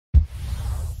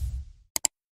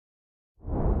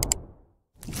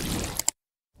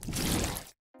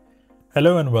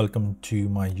Hello and welcome to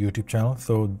my YouTube channel.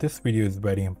 So this video is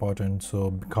very important. So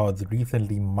because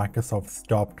recently Microsoft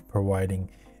stopped providing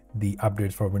the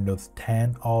updates for Windows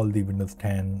 10, all the Windows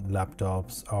 10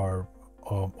 laptops or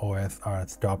OS are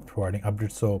stopped providing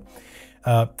updates. So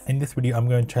in this video, I'm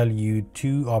going to tell you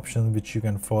two options which you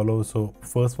can follow. So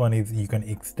first one is you can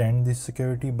extend this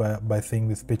security by seeing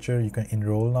this picture. You can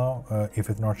enroll now. If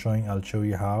it's not showing, I'll show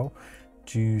you how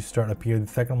to start appear. The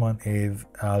second one is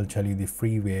I'll tell you the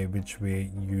free way, which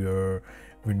way your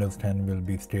Windows 10 will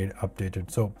be stayed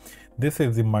updated. So this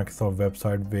is the Microsoft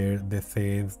website where this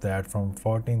says that from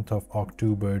 14th of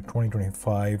October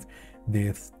 2025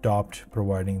 they stopped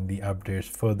providing the updates,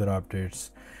 further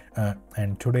updates,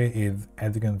 and today is,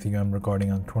 as you can see, I'm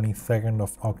recording on 22nd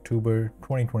of October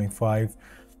 2025.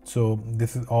 So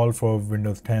this is all for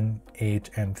Windows 10, 8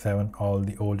 and 7, all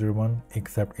the older one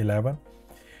except 11.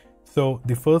 So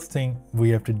the first thing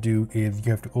we have to do is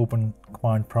you have to open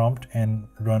command prompt and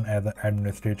run as an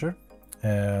administrator.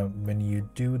 When you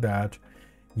do that,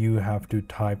 you have to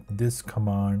type this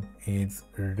command is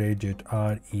regedit,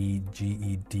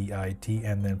 regedit,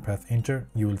 and then press enter.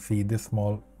 You will see this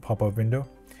small pop-up window.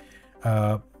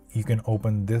 You can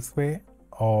open this way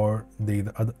or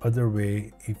the other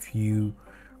way. If you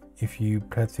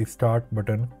press the start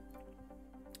button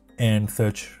and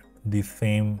search the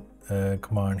same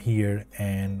command here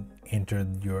and enter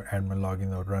your admin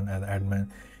login or run as admin,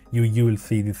 you will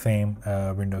see the same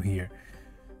window here.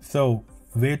 So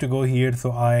where to go here?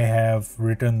 So I have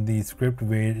written the script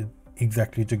where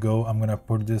exactly to go. I'm gonna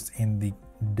put this in the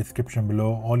description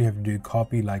below. All you have to do is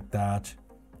copy like that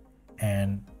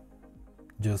and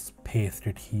just paste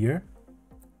it here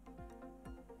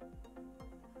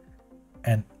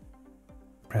and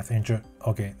press enter.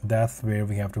 Okay, that's where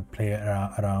we have to play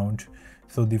around.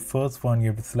 So the first one, you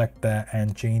have to select that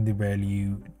and change the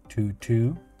value to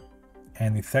 2,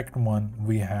 and the second one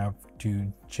we have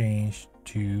to change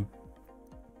to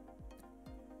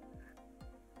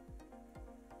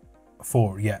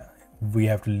 4. Yeah, we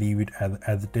have to leave it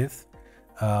as it is.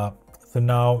 So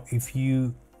now if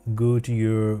you go to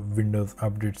your Windows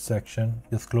update section,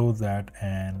 just close that,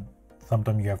 and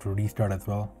sometimes you have to restart as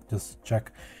well. Just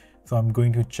check. So I'm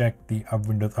going to check the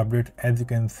Windows update. As you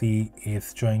can see,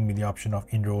 it's showing me the option of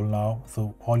enroll now.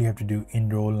 So all you have to do,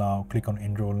 enroll now, click on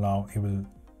enroll now. It will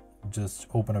just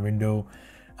open a window.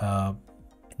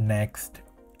 Next,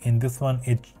 in this one,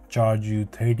 it charge you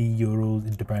 30 euros.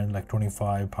 It depends, like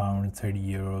 25 pounds, 30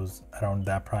 euros, around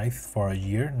that price for a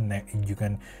year.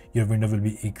 Your window will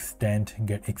be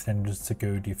get extended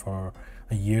security for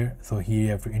a year. So here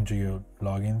you have to enter your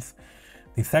logins.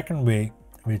 The second way,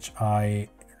 which I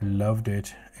loved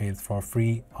it, is for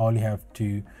free. All you have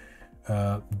to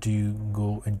do,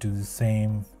 go into the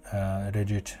same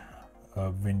Registry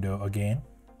window again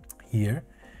here,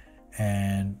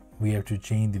 and we have to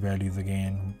change the values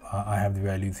again. I have the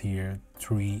values here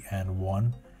 3 and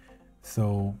 1.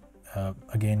 So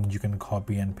again, you can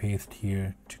copy and paste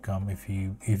here to come if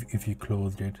you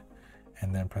closed it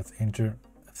and then press enter.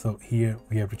 So here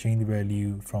we have to change the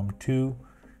value from 2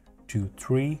 to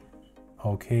 3.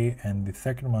 Okay, and the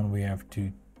second one we have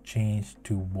to change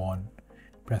to 1.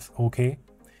 Press OK,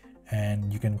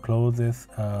 and you can close this,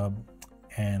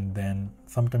 and then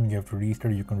sometimes you have to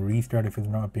restart. You can restart if it's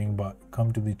not appearing, but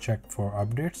come to the check for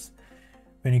updates.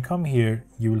 When you come here,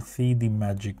 you will see the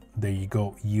magic. There you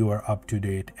go, you are up to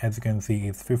date. As you can see,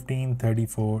 it's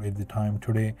 15:34 is the time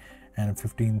today, and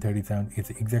 15:37 is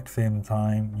the exact same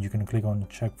time. You can click on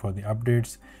check for the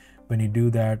updates. When you do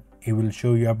that, it will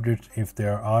show you updates if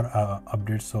there are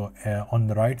updates. So on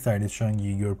the right side is showing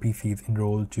you your PC is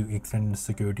enrolled to extended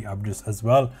security updates as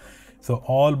well. So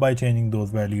all by changing those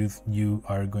values, you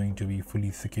are going to be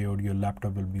fully secured. Your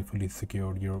laptop will be fully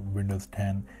secured. Your Windows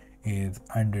 10 is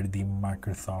under the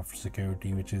Microsoft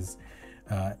security, which is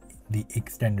the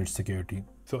extended security.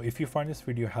 So if you find this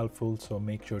video helpful, so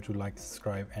make sure to like,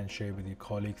 subscribe and share with your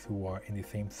colleagues who are in the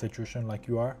same situation like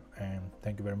you are. And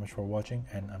thank you very much for watching,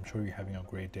 and I'm sure you're having a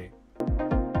great day.